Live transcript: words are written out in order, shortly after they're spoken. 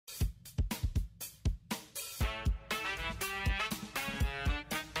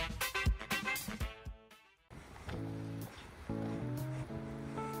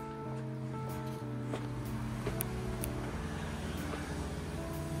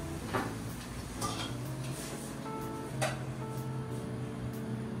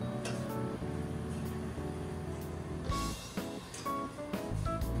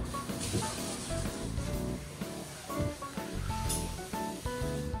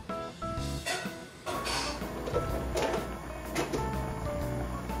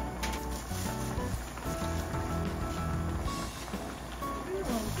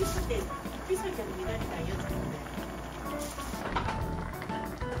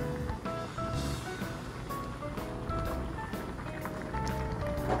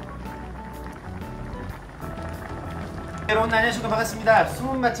여러분 안녕하십니까. 반갑습니다.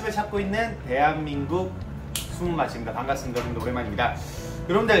 숨은 맛집을 찾고 있는 대한민국 숨은 맛집입니다. 반갑습니다. 여러분들 오랜만입니다.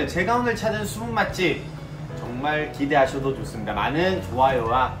 여러분들 제가 오늘 찾은 숨은 맛집 정말 기대하셔도 좋습니다. 많은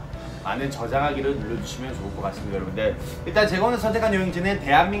좋아요와 많은 저장하기를 눌러주시면 좋을 것 같습니다. 여러분들 일단 제가 오늘 선택한 여행지는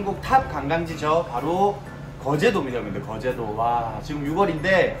대한민국 탑 관광지죠. 바로 거제도입니다. 여러분들 거제도. 와 지금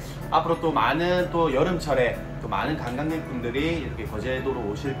 6월인데 앞으로 또 많은 또 여름철에 또 많은 관광객분들이 이렇게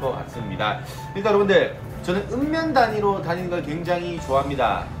거제도로 오실 것 같습니다. 일단 여러분들 저는 읍면 단위로 다니는 걸 굉장히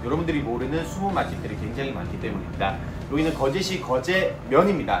좋아합니다. 여러분들이 모르는 숨은 맛집들이 굉장히 많기 때문입니다. 여기는 거제시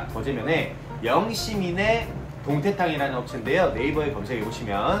거제면입니다. 거제면에 영심이네동태탕이라는 업체인데요. 네이버에 검색해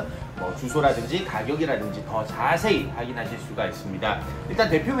보시면 뭐 주소라든지 가격이라든지 더 자세히 확인하실 수가 있습니다. 일단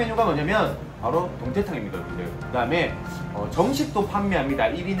대표 메뉴가 뭐냐면 바로 동태탕입니다. 여러분들. 그 다음에 정식도 판매합니다.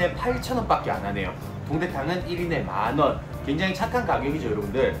 1인에 8,000원 밖에 안 하네요. 동태탕은 1인에 만원. 굉장히 착한 가격이죠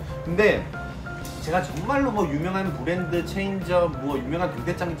여러분들. 근데 제가 정말로 뭐 유명한 브랜드 체인점 뭐 유명한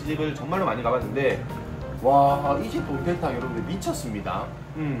동태탕 집을 정말로 많이 가봤는데 와 이 집 동태탕 여러분들 미쳤습니다.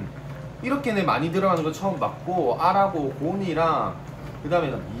 이렇게 많이 들어가는 거 처음 봤고 알하고 곤이랑 그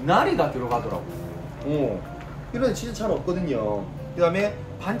다음에 미나리가 들어가더라고. 이런 데 진짜 잘 없거든요. 그 다음에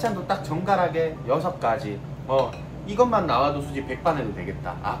반찬도 딱 정갈하게 6가지. 이것만 나와도 솔직히 100반 해도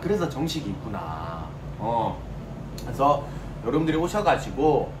되겠다. 아 그래서 정식이 있구나. 그래서 여러분들이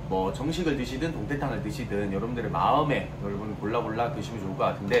오셔가지고 뭐 정식을 드시든 동태탕을 드시든 여러분들의 마음에 여러분 골라 드시면 좋을 것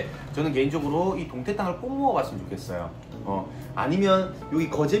같은데 저는 개인적으로 이 동태탕을 꼭 먹어봤으면 좋겠어요. 아니면 여기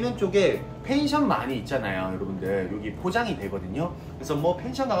거제면 쪽에 펜션 많이 있잖아요 여러분들. 여기 포장이 되거든요. 그래서 뭐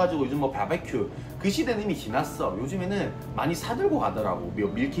펜션 가가지고 요즘 뭐 바베큐 그 시대는 이미 지났어. 요즘에는 많이 사들고 가더라고.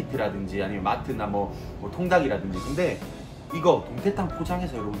 밀키트라든지 아니면 마트나 뭐 통닭이라든지. 근데 이거 동태탕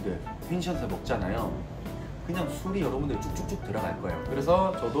포장해서 여러분들 펜션에서 먹잖아요. 그냥 술이 여러분들 쭉쭉쭉 들어갈 거예요.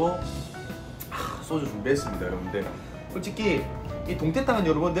 그래서 저도 소주 준비했습니다 여러분들. 솔직히 이 동태탕은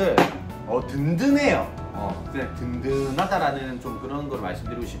여러분들 든든해요. 그냥 든든하다라는 좀 그런 걸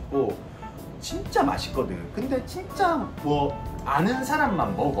말씀드리고 싶고 진짜 맛있거든. 근데 진짜 뭐 아는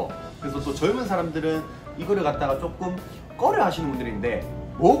사람만 먹어. 그래서 또 젊은 사람들은 이거를 갖다가 조금 꺼려 하시는 분들인데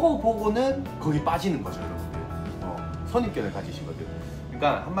먹어보고는 거기 빠지는 거죠 여러분들. 선입견을 가지시거든.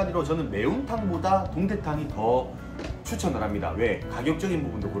 그러니까 한마디로 저는 매운탕보다 동태탕이 더 추천을 합니다. 왜? 가격적인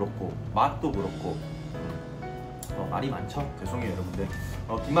부분도 그렇고 맛도 그렇고. 말이 많죠? 죄송해요 여러분들.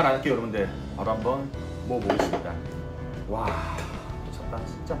 긴 말 안 할게요 여러분들. 바로 한번 먹어보겠습니다. 와 미쳤다.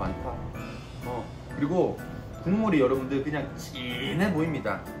 진짜 많다. 그리고 국물이 여러분들 그냥 진해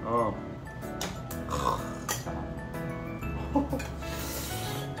보입니다.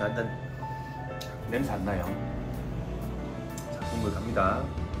 자 일단 냄새 안 나요. 자 국물 갑니다.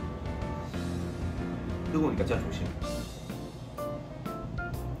 뜨거우니까 진짜 조심.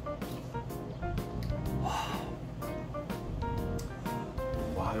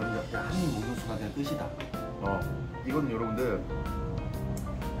 와 여러분들 그냥 한 입 먹는 순간 그냥 끝이다. 이건 여러분들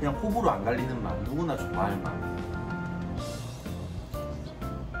그냥 호불호 안 갈리는 맛. 누구나 좋아할 맛.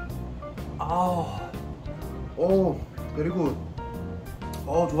 그리고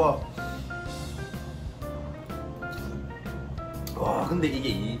좋아. 와 근데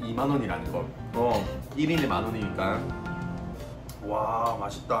이게 2만원이라는 거. 1인에 만원이니까. 와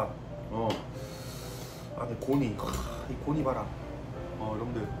맛있다. 근데 곤이 이 곤이 봐라.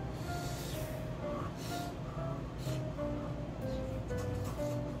 여러분들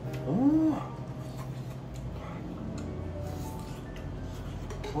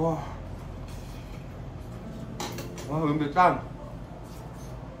와 여러분들 짠.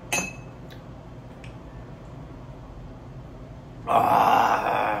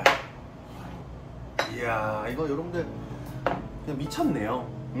 이야 이거 여러분들 그냥 미쳤네요.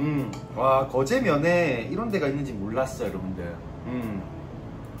 와 거제면에 이런 데가 있는지 몰랐어요 여러분들.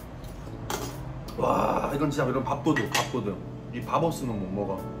 와 이건 진짜 여러분 밥도둑. 이 밥 없으면 못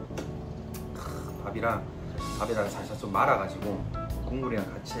먹어. 밥이랑 살살 좀 말아가지고 국물이랑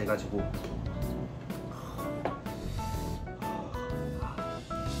같이 해가지고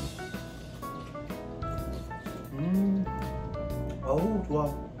아우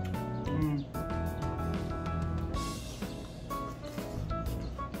좋아.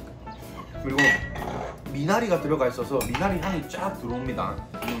 그리고 미나리가 들어가 있어서 미나리 향이 쫙 들어옵니다.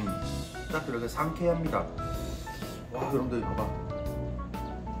 딱 들어가 상쾌합니다. 와 여러분들 봐봐. 와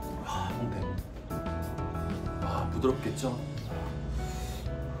홍대. 와 부드럽겠죠?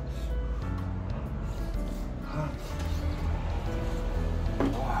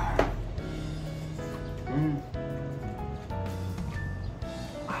 와.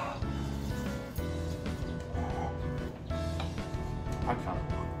 반찬.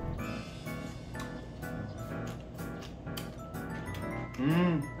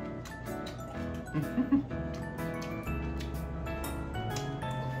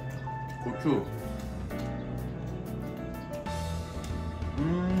 고추.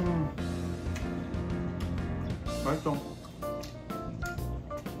 맛있어.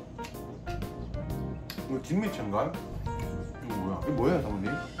 이거 진미채인가? 이거 뭐야? 이거 뭐야,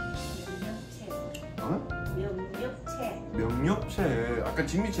 사모님? 명력채. 어? 명력채. 명력채. 아까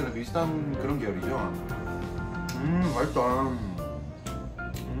진미채랑 비슷한 그런 계열이죠? 맛있다.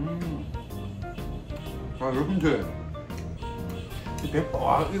 아, 여러분들.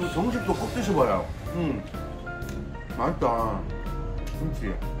 와, 이거 정식도 꼭 드셔봐요. 맛있다.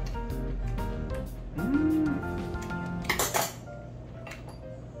 김치.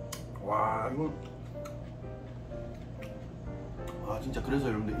 와, 이거. 와, 진짜 그래서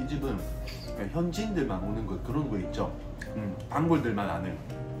여러분들 이 집은 그냥 현지인들만 오는 거 그런 거 있죠. 단골들만 아는.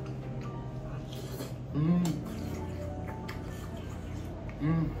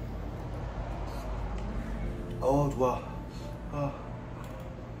 좋아.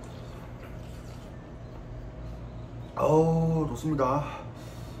 좋습니다.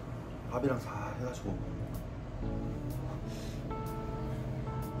 밥이랑 다 해가지고.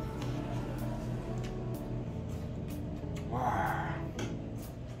 와.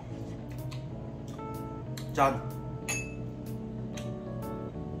 짠.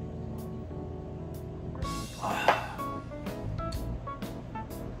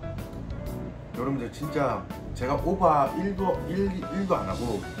 여러분들 진짜 제가 오바 1도 안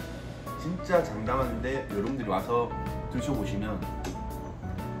하고 진짜 장담하는데 여러분들이 와서 드셔보시면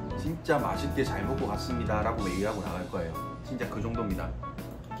진짜 맛있게 잘 먹고 갔습니다 라고 얘기하고 나갈 거예요. 진짜 그 정도입니다.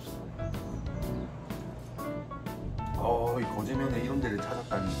 이 거제면에 이런 데를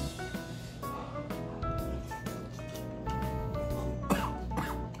찾았다니.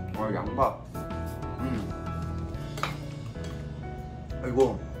 양밥.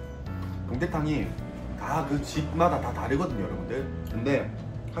 이거 동태탕이 다 그 집마다 다 다르거든요, 여러분들. 근데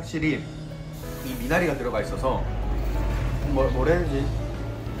확실히 이 미나리가 들어가 있어서 뭐라 해야 되지?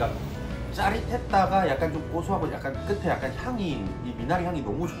 그러니까 짜릿했다가 약간 좀 고소하고 약간 끝에 약간 향이, 이 미나리 향이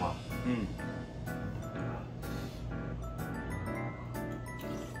너무 좋아.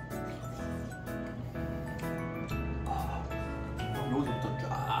 여기서부터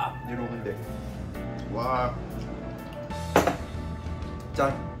쫙 내려오는데 와.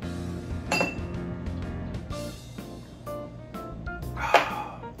 짠.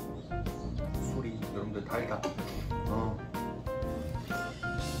 소리 여러분들 다르다.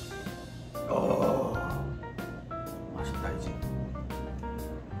 맛있다 이 집.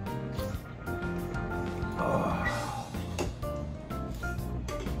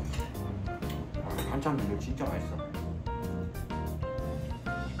 반찬 이거 진짜 맛있어.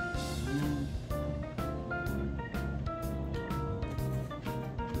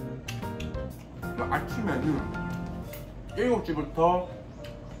 아침에는 7시부터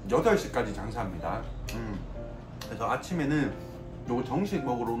 8시까지 장사합니다. 그래서 아침에는 요거 정식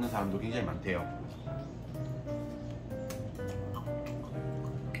먹으러 오는 사람도 굉장히 많대요.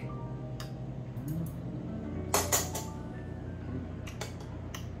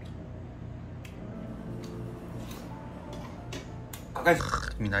 가까이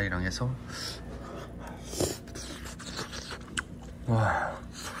미나리랑 해서. 와,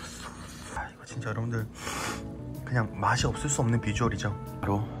 이거 진짜 여러분들 그냥 맛이 없을 수 없는 비주얼이죠.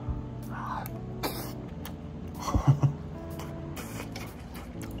 바로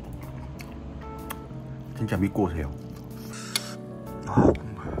진짜 믿고 오세요.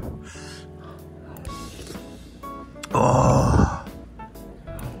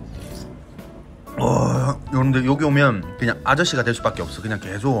 여러분들 여기 오면 그냥 아저씨가 될 수밖에 없어. 그냥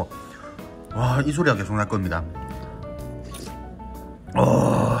계속 이 소리가 계속 날 겁니다.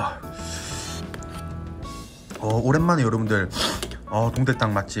 오랜만에 여러분들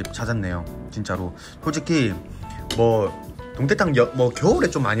동태탕 맛집 찾았네요. 진짜로 솔직히 뭐 동태탕 뭐 겨울에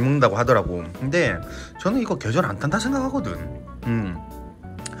좀 많이 먹는다고 하더라고. 근데 저는 이거 계절 안 탄다 생각하거든.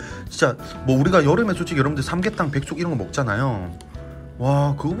 진짜 뭐 우리가 여름에 솔직히 여러분들 삼계탕, 백숙 이런 거 먹잖아요.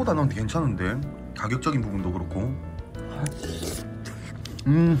 와, 그거보다 난 괜찮은데 가격적인 부분도 그렇고.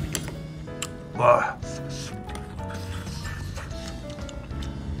 와.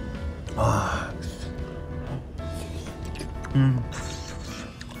 와,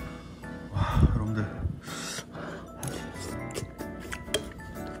 여러분들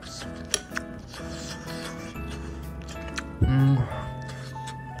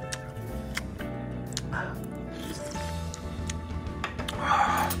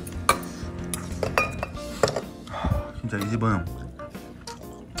진짜 이 집은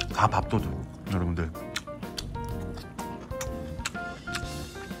다 밥도둑 여러분들.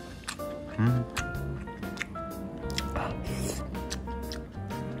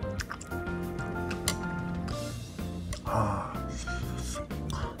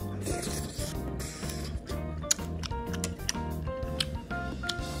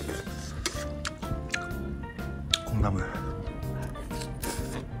 콩나물.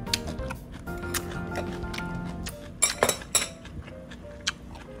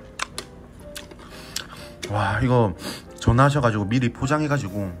 와, 이거 전화하셔가지고 미리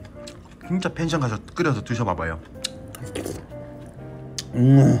포장해가지고 진짜 펜션 가서 끓여서 드셔봐봐요.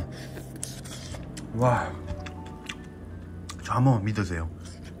 와, 저 한번 믿으세요.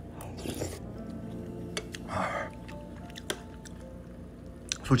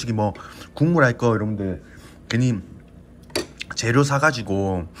 솔직히 뭐 국물 할 거 여러분들 괜히 재료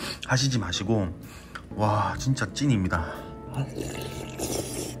사가지고 하시지 마시고, 와 진짜 찐입니다.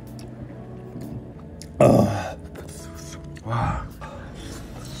 와.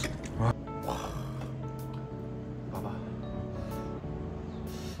 봐봐.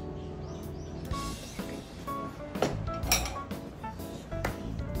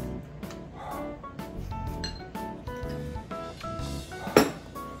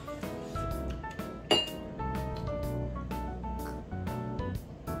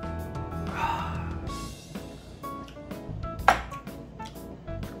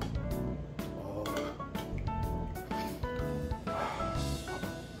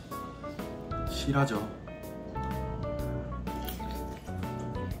 실하죠.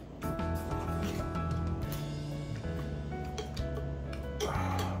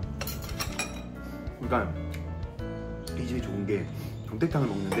 그러니까 이 집이 좋은 게 동태탕을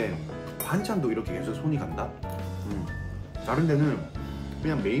먹는데 반찬도 이렇게 계속 손이 간다. 다른 데는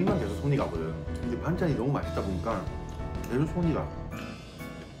그냥 메인만 계속 손이 가거든. 근데 반찬이 너무 맛있다 보니까 계속 손이 가.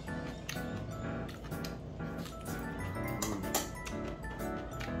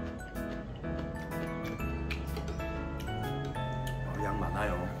 양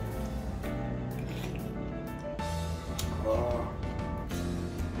많아요.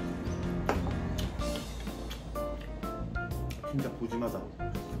 진짜 푸짐하다.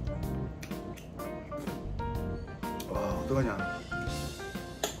 와, 어떡하냐.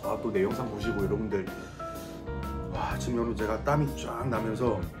 또 내 영상 보시고 여러분들, 와 지금 여러분 제가 땀이 쫙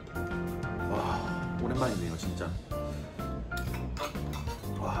나면서 와 오랜만이네요 진짜.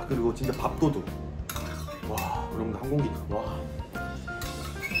 와 그리고 진짜 밥도둑. 와 여러분들 한 공기. 와.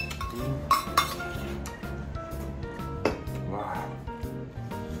 와.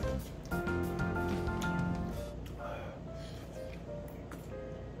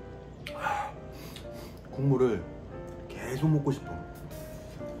 국물을 계속 먹고 싶어.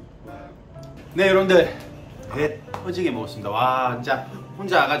 네 여러분들, 배 터지게 먹었습니다. 와 진짜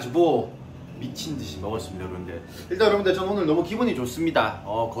혼자 와가지고 미친듯이 먹었습니다 여러분들. 일단 여러분들 저는 오늘 너무 기분이 좋습니다.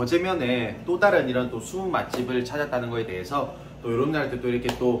 거제면에 또 다른 이런 또 숨은 맛집을 찾았다는 거에 대해서 또 여러분들한테 또 이렇게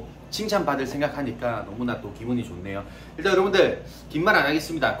또 칭찬받을 생각하니까 너무나 또 기분이 좋네요. 일단 여러분들 긴 말 안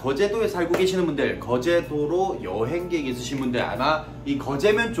하겠습니다. 거제도에 살고 계시는 분들, 거제도로 여행객 있으신 분들, 아마 이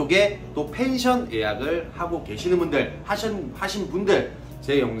거제면 쪽에 또 펜션 예약을 하고 계시는 분들, 하신 분들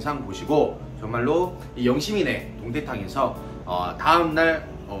제 영상 보시고 정말로 이 영심이네동태탕에서 다음날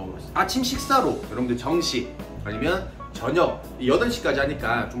아침 식사로 여러분들 정식 아니면 저녁 8시까지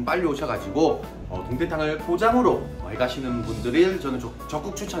하니까 좀 빨리 오셔가지고 동태탕을 포장으로 해가시는 분들을 저는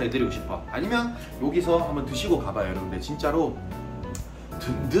적극 추천해드리고 싶어. 아니면 여기서 한번 드시고 가봐요 여러분들. 진짜로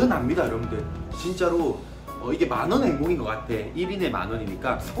든든합니다 여러분들. 진짜로 이게 만원 행복인 것 같아. 1인에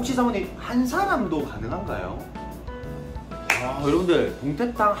만원이니까. 혹시 사모님 한 사람도 가능한가요? 여러분들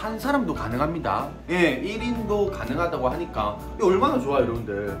동태탕 한 사람도 가능합니다. 예, 1인도 가능하다고 하니까 이게 얼마나 좋아요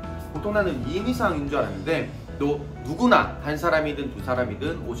여러분들. 보통 나는 2인 이상인 줄 알았는데 또 누구나 한 사람이든 두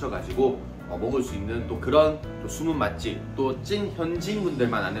사람이든 오셔가지고 먹을 수 있는 또 그런 또 숨은 맛집, 또 찐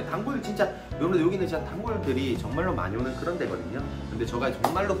현지인분들만 아는 단골. 진짜 여러분들 여기는 진짜 단골들이 정말로 많이 오는 그런 데거든요. 근데 저가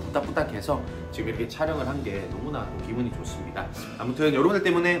정말로 부탁해서 지금 이렇게 촬영을 한 게 너무나 또 기분이 좋습니다. 아무튼 여러분들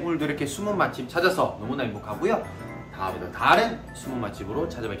때문에 오늘도 이렇게 숨은 맛집 찾아서 너무나 행복하고요. 다음에도 다른 숨은 맛집으로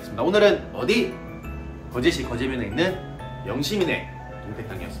찾아뵙겠습니다. 오늘은 어디? 거제시 거제면에 있는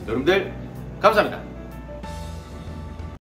영심이네동태탕이었습니다. 여러분들 감사합니다.